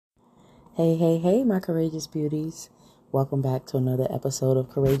Hey, hey, hey, my courageous beauties. Welcome back to another episode of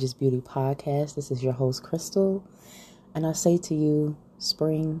Courageous Beauty Podcast. This is your host, Crystal, and I say to you,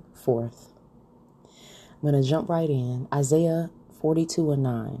 spring forth. I'm going to jump right in. Isaiah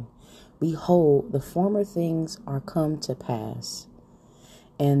 42:9. Behold, the former things are come to pass,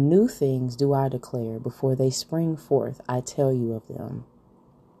 and new things do I declare. Before they spring forth, I tell you of them.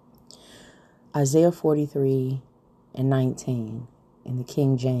 Isaiah 43:19. In the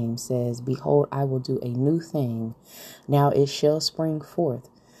King James says, Behold, I will do a new thing. Now it shall spring forth.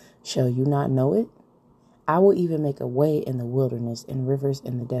 Shall you not know it? I will even make a way in the wilderness and rivers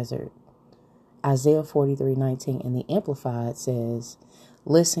in the desert. Isaiah 43:19 in the Amplified says,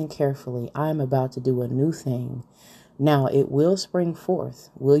 Listen carefully. I am about to do a new thing. Now it will spring forth.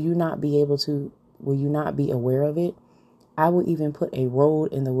 Will you not be aware of it? I will even put a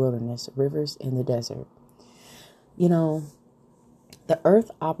road in the wilderness, rivers in the desert. You know, the earth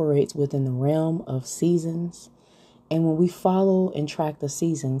operates within the realm of seasons, and when we follow and track the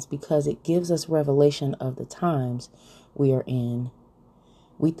seasons, because it gives us revelation of the times we are in.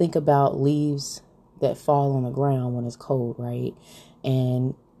 We think about leaves that fall on the ground when it's cold, right?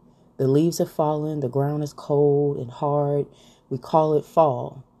 And the leaves have fallen, the ground is cold and hard. We call it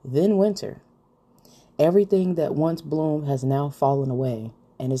fall, then winter. Everything that once bloomed has now fallen away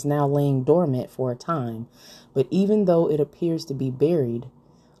and is now laying dormant for a time. But even though it appears to be buried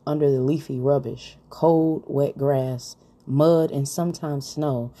under the leafy rubbish, cold, wet grass, mud, and sometimes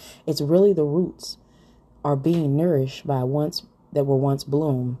snow, it's really the roots are being nourished by that were once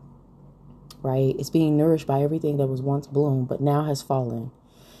bloomed, right? It's being nourished by everything that was once bloomed, but now has fallen.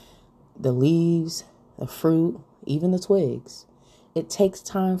 The leaves, the fruit, even the twigs. It takes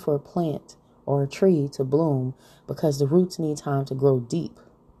time for a plant or a tree to bloom because the roots need time to grow deep.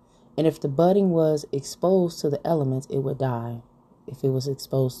 And if the budding was exposed to the elements, it would die if it was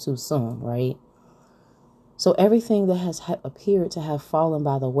exposed too soon, right? So everything that has appeared to have fallen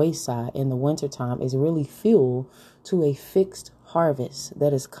by the wayside in the wintertime is really fuel to a fixed harvest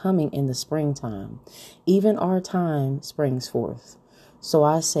that is coming in the springtime. Even our time springs forth. So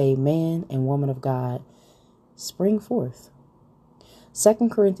I say, man and woman of God, spring forth. 2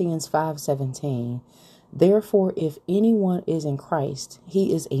 Corinthians 5:17. Therefore, if anyone is in Christ,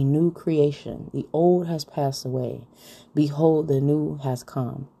 he is a new creation. The old has passed away. Behold, the new has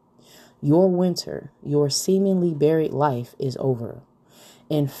come. Your winter, your seemingly buried life is over.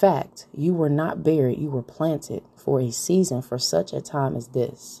 In fact, you were not buried, you were planted for a season for such a time as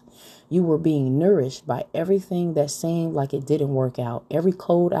this. You were being nourished by everything that seemed like it didn't work out. Every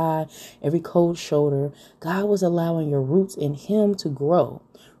cold eye, every cold shoulder. God was allowing your roots in Him to grow,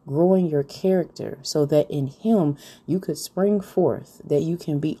 growing your character so that in Him you could spring forth, that you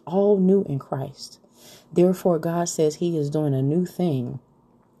can be all new in Christ. Therefore, God says He is doing a new thing.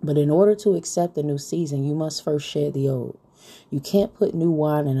 But in order to accept the new season, you must first shed the old. You can't put new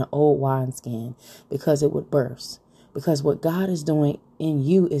wine in an old wineskin because it would burst. Because what God is doing in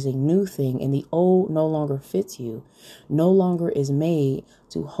you is a new thing, and the old no longer fits you, no longer is made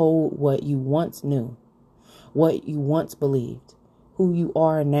to hold what you once knew, what you once believed, who you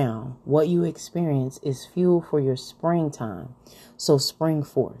are now. What you experience is fuel for your springtime. So spring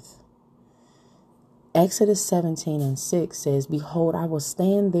forth. Exodus 17:6 says, Behold, I will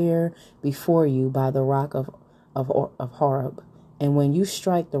stand there before you by the rock of Horeb. And when you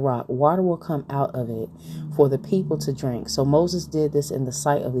strike the rock, water will come out of it for the people to drink. So Moses did this in the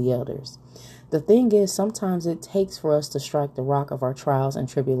sight of the elders. The thing is, sometimes it takes for us to strike the rock of our trials and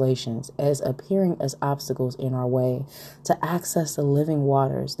tribulations as appearing as obstacles in our way to access the living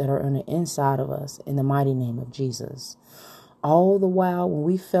waters that are on the inside of us in the mighty name of Jesus. All the while, when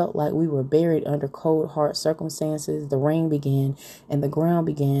we felt like we were buried under cold, hard circumstances, the rain began and the ground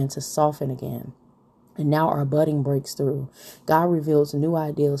began to soften again. And now our budding breaks through. God reveals new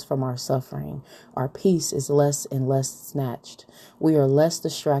ideals from our suffering. Our peace is less and less snatched. We are less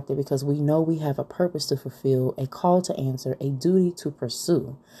distracted because we know we have a purpose to fulfill, a call to answer, a duty to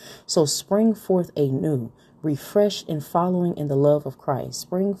pursue. So spring forth anew, refreshed and following in the love of Christ.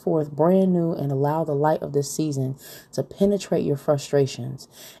 Spring forth brand new and allow the light of this season to penetrate your frustrations.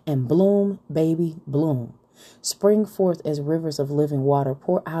 And bloom, baby, bloom. Spring forth as rivers of living water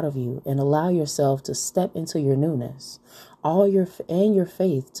pour out of you and allow yourself to step into your newness. Your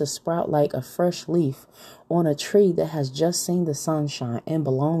faith to sprout like a fresh leaf on a tree that has just seen the sunshine and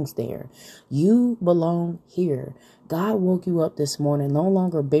belongs there. You belong here. God woke you up this morning, no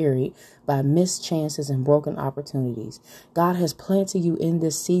longer buried by missed chances and broken opportunities. God has planted you in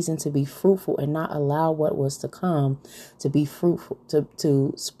this season to be fruitful and not allow what was to come to be fruitful,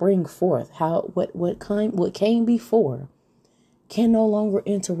 to spring forth. What came before can no longer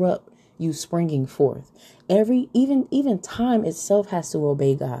interrupt you springing forth. Even time itself has to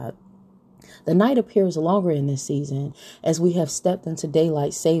obey God. The night appears longer in this season as we have stepped into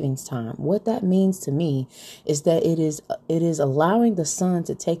daylight savings time. What that means to me is that it is allowing the sun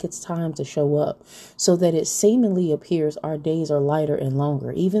to take its time to show up, so that it seemingly appears our days are lighter and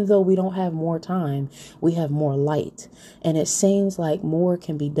longer. Even though we don't have more time, we have more light. And it seems like more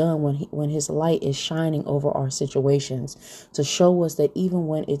can be done when his light is shining over our situations, to show us that even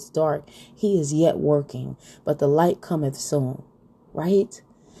when it's dark, he is yet working, but the light cometh soon, right?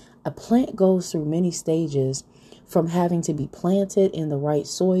 A plant goes through many stages, from having to be planted in the right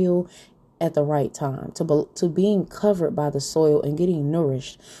soil at the right time, to being covered by the soil and getting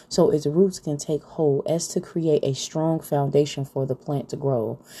nourished so its roots can take hold, as to create a strong foundation for the plant to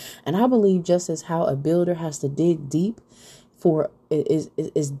grow. And I believe just as how a builder has to dig deep for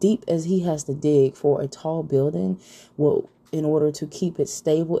as deep as he has to dig for a tall building, in order to keep it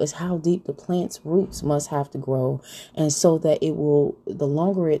stable, is how deep the plant's roots must have to grow. And so that the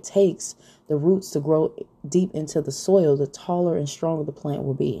longer it takes the roots to grow deep into the soil, the taller and stronger the plant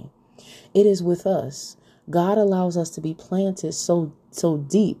will be. It is with us. God allows us to be planted so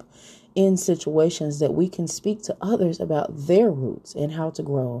deep in situations that we can speak to others about their roots and how to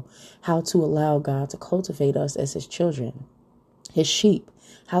grow, how to allow God to cultivate us as his children, his sheep,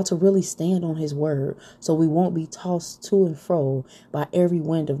 how to really stand on his word, so we won't be tossed to and fro by every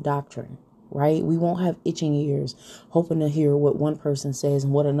wind of doctrine, right? We won't have itching ears hoping to hear what one person says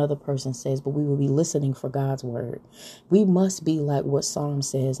and what another person says, but we will be listening for God's word. We must be like what Psalm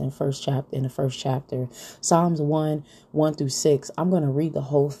says in the first chapter, Psalms 1:1-6. I'm going to read the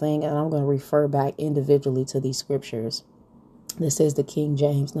whole thing, and I'm going to refer back individually to these scriptures. This is the King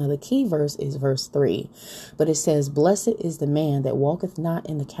James. Now, the key verse is verse 3. But it says, "Blessed is the man that walketh not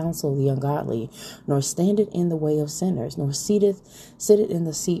in the counsel of the ungodly, nor standeth in the way of sinners, nor sitteth in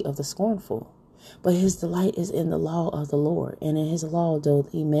the seat of the scornful. But his delight is in the law of the Lord, and in his law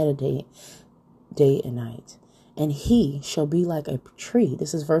doth he meditate day and night. And he shall be like a tree."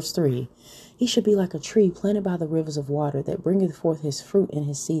 This is verse 3. "He should be like a tree planted by the rivers of water, that bringeth forth his fruit in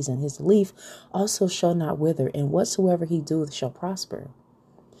his season. His leaf also shall not wither, and whatsoever he doeth shall prosper."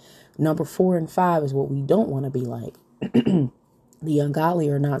 Number 4 and 5 is what we don't want to be like. "The ungodly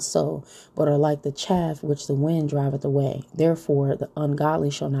are not so, but are like the chaff which the wind driveth away. Therefore the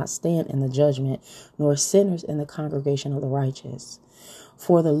ungodly shall not stand in the judgment, nor sinners in the congregation of the righteous.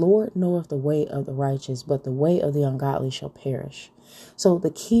 For the Lord knoweth the way of the righteous, but the way of the ungodly shall perish." So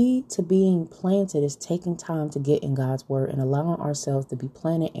the key to being planted is taking time to get in God's word and allowing ourselves to be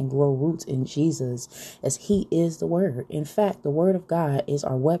planted and grow roots in Jesus, as he is the word. In fact, the word of God is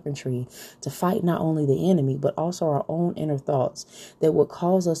our weaponry to fight not only the enemy, but also our own inner thoughts that would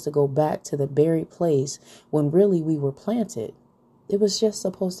cause us to go back to the buried place when really we were planted. It was just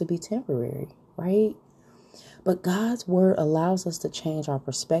supposed to be temporary, right? But God's word allows us to change our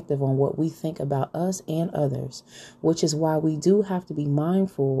perspective on what we think about us and others, which is why we do have to be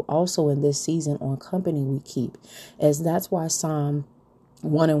mindful also in this season on company we keep, as that's why Psalm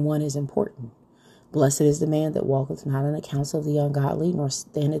 1:1 is important. "Blessed is the man that walketh not in the counsel of the ungodly, nor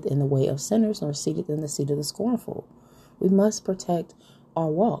standeth in the way of sinners, nor sitteth in the seat of the scornful." We must protect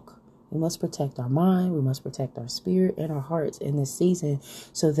our walk. We must protect our mind. We must protect our spirit and our hearts in this season,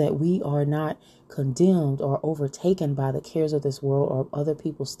 so that we are not condemned or overtaken by the cares of this world or other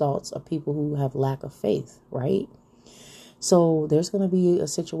people's thoughts, or people who have lack of faith, right? So there's going to be a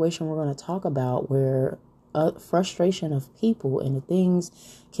situation we're going to talk about where frustration of people and the things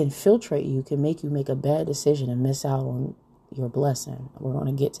can filtrate you, can make you make a bad decision and miss out on your blessing. We're going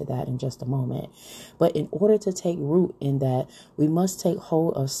to get to that in just a moment. But in order to take root in that, we must take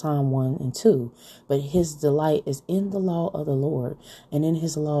hold of Psalm 1 and 2. "But his delight is in the law of the Lord, and in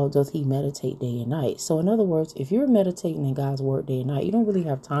his law doth he meditate day and night." So in other words, if you're meditating in God's word day and night, you don't really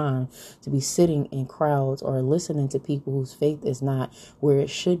have time to be sitting in crowds or listening to people whose faith is not where it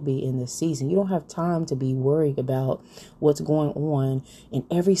should be in this season. You don't have time to be worried about what's going on in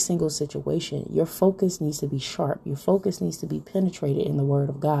every single situation. Your focus needs to be sharp. Your focus needs to be penetrated in the word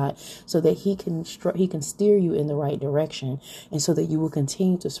of God, so that he can steer you in the right direction, and so that you will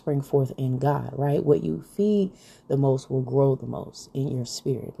continue to spring forth in God, right? What you feed the most will grow the most in your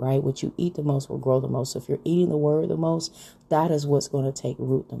spirit, right? What you eat the most will grow the most. So if you're eating the word the most, that is what's going to take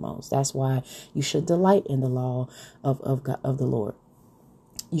root the most. That's why you should delight in the law of God, of the Lord.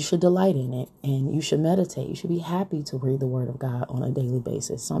 You should delight in it, and you should meditate. You should be happy to read the word of God on a daily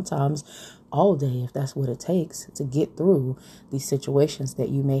basis, sometimes all day, if that's what it takes to get through these situations that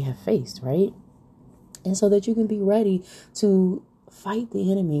you may have faced, right? And so that you can be ready to fight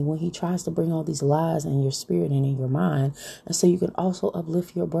the enemy when he tries to bring all these lies in your spirit and in your mind. And so you can also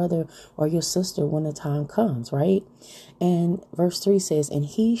uplift your brother or your sister when the time comes, right? And verse 3 says, and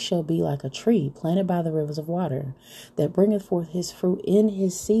he shall be like a tree planted by the rivers of water that bringeth forth his fruit in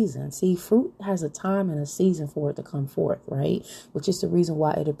his season. See, fruit has a time and a season for it to come forth, right? Which is the reason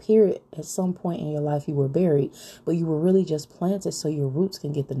why it appeared at some point in your life you were buried, but you were really just planted so your roots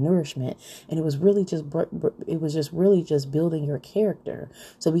can get the nourishment. And it was really just building your character.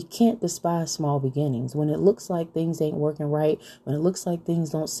 So we can't despise small beginnings. When it looks like things ain't working right, when it looks like things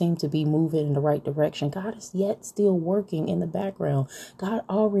don't seem to be moving in the right direction, God is yet still working in the background. God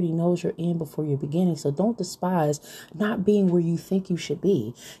already knows your end before your beginning. So don't despise not being where you think you should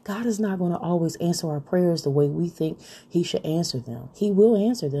be. God is not going to always answer our prayers the way we think he should answer them. He will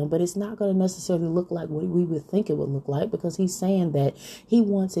answer them, but it's not going to necessarily look like what we would think it would look like, because he's saying that he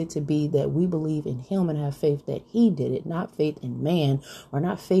wants it to be that we believe in him and have faith that he did it, not faith in man, or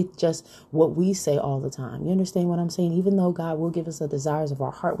not faith just what we say all the time. You understand what I'm saying? Even though God will give us the desires of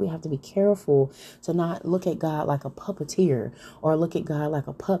our heart, we have to be careful to not look at God like a puppeteer or look at God like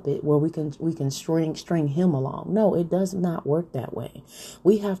a puppet where we can string him along. No, it does not work that way.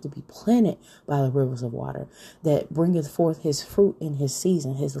 We have to be planted by the rivers of water that bringeth forth his fruit in his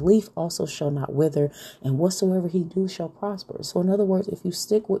season. His leaf also shall not wither, and whatsoever he do shall prosper. So in other words, if you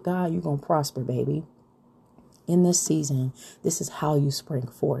stick with God, you're going to prosper, baby. In this season, this is how you spring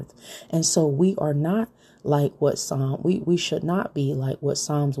forth. And so we are not like what we should not be like what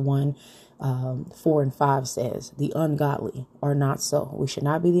Psalms 1, 4 and 5 says. The ungodly are not so. We should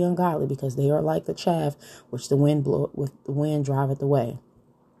not be the ungodly, because they are like the chaff which the wind driveth away.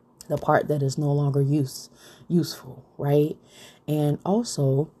 The part that is no longer useful, right? And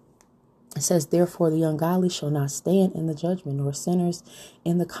also, it says, therefore the ungodly shall not stand in the judgment, nor sinners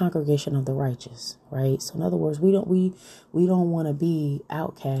in the congregation of the righteous, right? So in other words, we don't want to be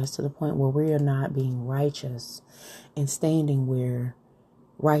outcast to the point where we are not being righteous and standing where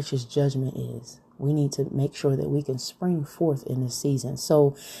righteous judgment is. We need to make sure that we can spring forth in this season.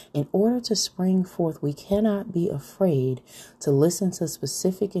 So in order to spring forth, we cannot be afraid to listen to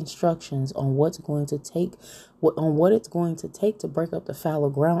specific instructions on what it's going to take to break up the fallow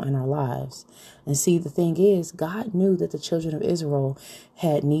ground in our lives. And see, the thing is, God knew that the children of Israel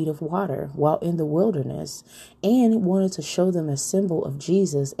had need of water while in the wilderness, and wanted to show them a symbol of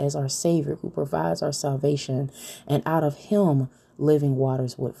Jesus as our Savior, who provides our salvation, and out of him living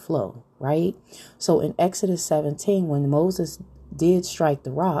waters would flow, right? So in Exodus 17, when Moses did strike the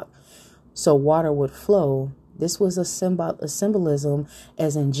rock so water would flow, this was a symbolism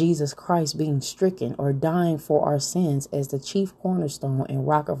as in Jesus Christ being stricken or dying for our sins as the chief cornerstone and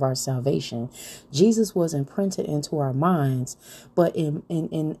rock of our salvation. Jesus was imprinted into our minds, but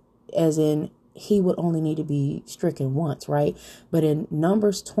he would only need to be stricken once, right? But in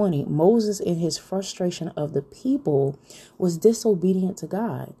Numbers 20, Moses, in his frustration of the people, was disobedient to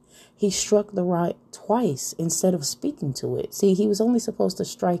God. He struck the rock twice instead of speaking to it. See, he was only supposed to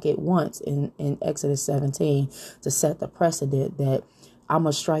strike it once in Exodus 17 to set the precedent that I'm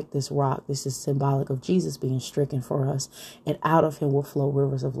going to strike this rock. This is symbolic of Jesus being stricken for us, and out of him will flow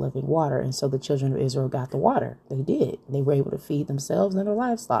rivers of living water. And so the children of Israel got the water. They did. They were able to feed themselves and their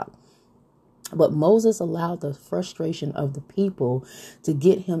livestock. But Moses allowed the frustration of the people to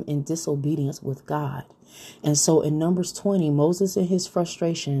get him in disobedience with God. And so in Numbers 20, Moses, in his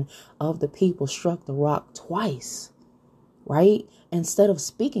frustration of the people, struck the rock twice, right? Instead of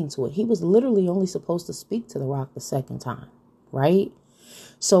speaking to it. He was literally only supposed to speak to the rock the second time, right?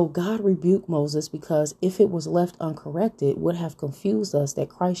 So God rebuked Moses because if it was left uncorrected, would have confused us that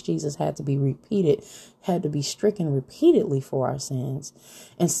Christ Jesus had to be stricken repeatedly for our sins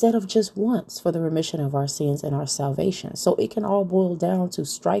instead of just once for the remission of our sins and our salvation. So it can all boil down to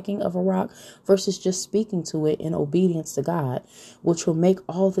striking of a rock versus just speaking to it in obedience to God, which will make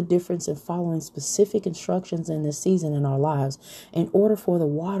all the difference in following specific instructions in this season in our lives in order for the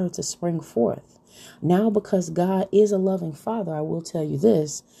water to spring forth. Now, because God is a loving Father, I will tell you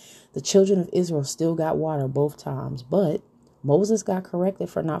this, the children of Israel still got water both times, but Moses got corrected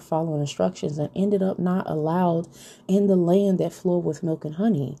for not following instructions and ended up not allowed in the land that flowed with milk and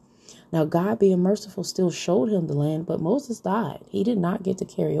honey. Now, God being merciful still showed him the land, but Moses died. He did not get to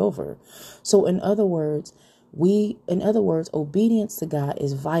carry over. So in other words, obedience to God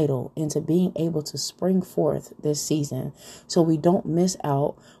is vital into being able to spring forth this season so we don't miss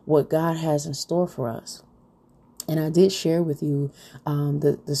out what God has in store for us. And I did share with you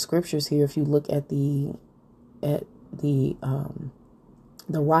the scriptures here. If you look at the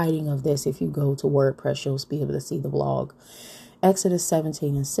writing of this, if you go to WordPress, you'll be able to see the blog. Exodus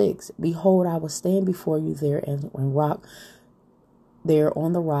 17 and 6. Behold, I will stand before you there and rock there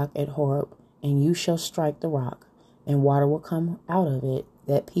on the rock at Horeb, and you shall strike the rock, and water will come out of it,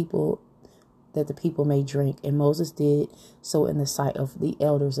 that the people may drink. And Moses did so in the sight of the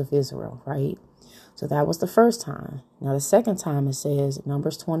elders of Israel, right? So that was the first time. Now the second time, it says,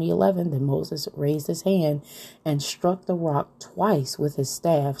 Numbers 20:11, that Moses raised his hand and struck the rock twice with his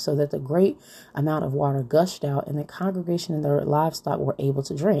staff, so that the great amount of water gushed out, and the congregation and their livestock were able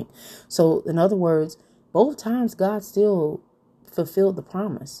to drink. So in other words, both times God still fulfilled the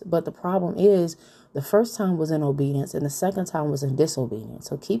promise. But the problem is, the first time was in obedience and the second time was in disobedience.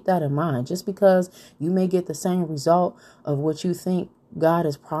 So keep that in mind. Just because you may get the same result of what you think God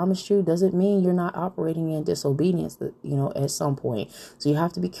has promised you doesn't mean you're not operating in disobedience, at some point. So you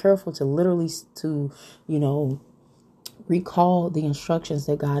have to be careful to literally recall the instructions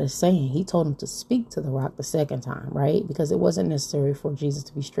that God is saying. He told him to speak to the rock the second time, right? Because it wasn't necessary for Jesus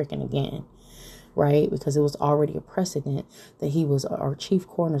to be stricken again, right? Because it was already a precedent that he was our chief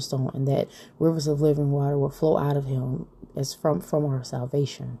cornerstone and that rivers of living water will flow out of him as from our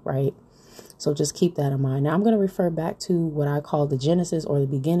salvation, right? So just keep that in mind. Now I'm going to refer back to what I call the Genesis, or the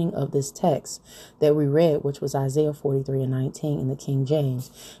beginning of this text that we read, which was Isaiah 43:19 in the King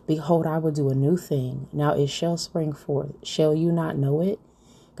James. Behold, I will do a new thing. Now it shall spring forth. Shall you not know it?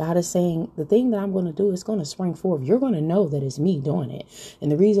 God is saying the thing that I'm going to do is going to spring forth. You're going to know that it's me doing it.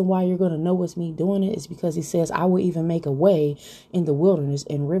 And the reason why you're going to know it's me doing it is because he says, I will even make a way in the wilderness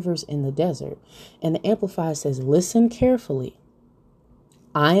and rivers in the desert. And the Amplified says, listen carefully.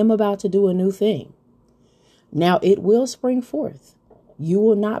 I am about to do a new thing. Now it will spring forth. You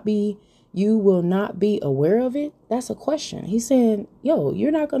will not be aware of it. That's a question. He's saying,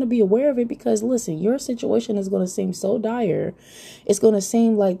 you're not going to be aware of it because listen, your situation is going to seem so dire. It's going to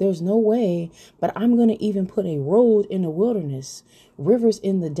seem like there's no way, but I'm going to even put a road in the wilderness, rivers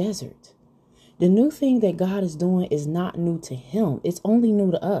in the desert. The new thing that God is doing is not new to him. It's only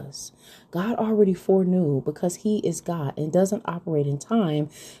new to us. God already foreknew, because he is God and doesn't operate in time,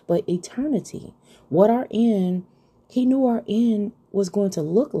 but eternity. He knew our end was going to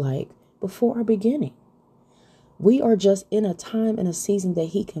look like before our beginning. We are just in a time and a season that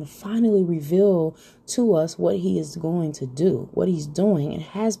he can finally reveal to us what he is going to do, what he's doing and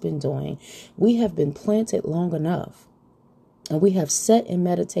has been doing. We have been planted long enough. And we have sat and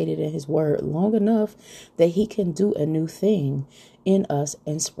meditated in his word long enough that he can do a new thing in us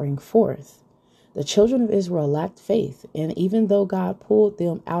and spring forth. The children of Israel lacked faith. And even though God pulled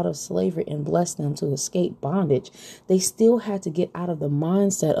them out of slavery and blessed them to escape bondage, they still had to get out of the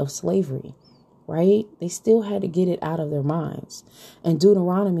mindset of slavery, right? They still had to get it out of their minds. And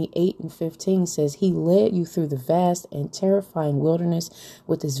Deuteronomy 8:15 says, he led you through the vast and terrifying wilderness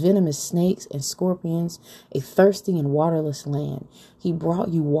with his venomous snakes and scorpions, a thirsty and waterless land. He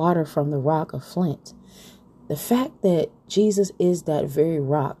brought you water from the rock of flint. The fact that Jesus is that very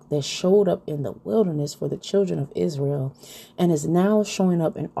rock that showed up in the wilderness for the children of Israel and is now showing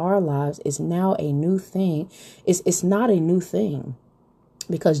up in our lives is now a new thing. It's not a new thing.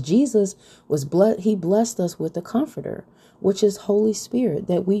 Because Jesus was blessed, he blessed us with the Comforter, which is Holy Spirit,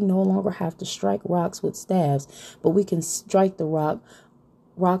 that we no longer have to strike rocks with staves, but we can strike the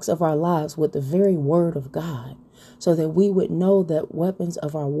rocks of our lives with the very word of God, so that we would know that weapons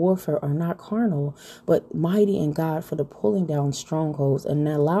of our warfare are not carnal, but mighty in God for the pulling down strongholds and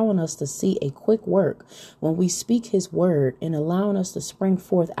allowing us to see a quick work when we speak his word, and allowing us to spring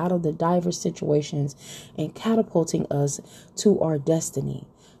forth out of the diverse situations and catapulting us to our destiny.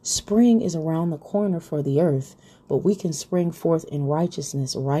 Spring is around the corner for the earth, but we can spring forth in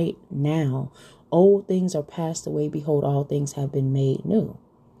righteousness right now. Old things are passed away. Behold, all things have been made new.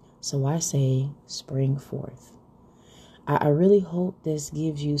 So I say, spring forth. I really hope this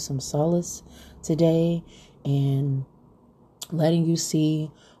gives you some solace today and letting you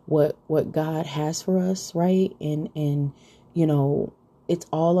see what God has for us, right? And it's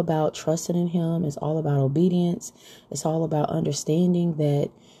all about trusting in him. It's all about obedience. It's all about understanding that,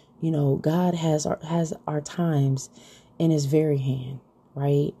 God has our times in his very hand,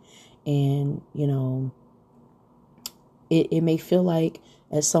 right? And, it may feel like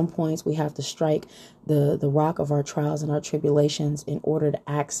at some points we have to strike the rock of our trials and our tribulations in order to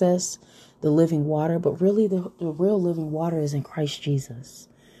access the living water. But really the real living water is in Christ Jesus,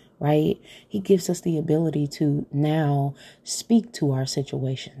 right? He gives us the ability to now speak to our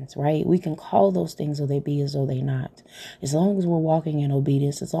situations, right? We can call those things though they be as though they not. As long as we're walking in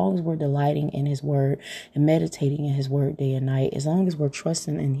obedience, as long as we're delighting in his word and meditating in his word day and night, as long as we're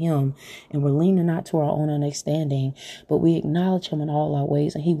trusting in him and we're leaning not to our own understanding, but we acknowledge him in all our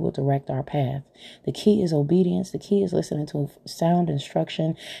ways and he will direct our path. The key is obedience. The key is listening to sound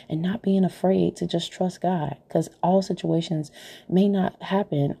instruction and not being afraid to just trust God, because all situations may not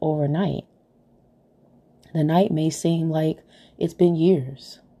happen overnight. The night may seem like it's been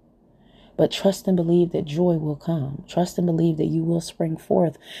years, but trust and believe that joy will come. Trust and believe that you will spring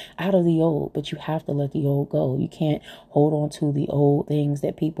forth out of the old, but you have to let the old go. You can't hold on to the old things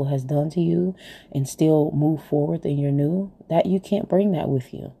that people has done to you and still move forward in your new. That you can't bring that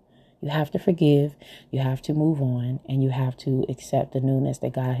with you. You have to forgive, you have to move on, and you have to accept the newness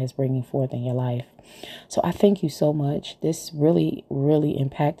that God is bringing forth in your life. So I thank you so much. This really, really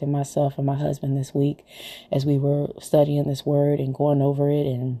impacted myself and my husband this week as we were studying this word and going over it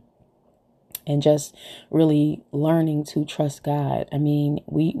and just really learning to trust God. I mean,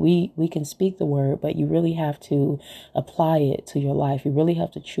 we can speak the word, but you really have to apply it to your life. You really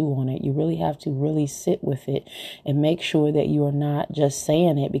have to chew on it. You really have to really sit with it and make sure that you are not just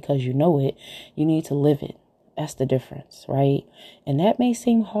saying it because you know it. You need to live it. That's the difference, right? And that may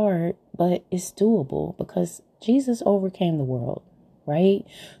seem hard, but it's doable because Jesus overcame the world, right?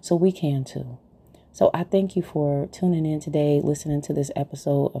 So we can too. So I thank you for tuning in today, listening to this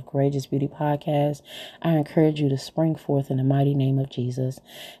episode of Courageous Beauty Podcast. I encourage you to spring forth in the mighty name of Jesus.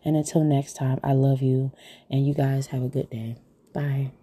 And until next time, I love you and you guys have a good day. Bye.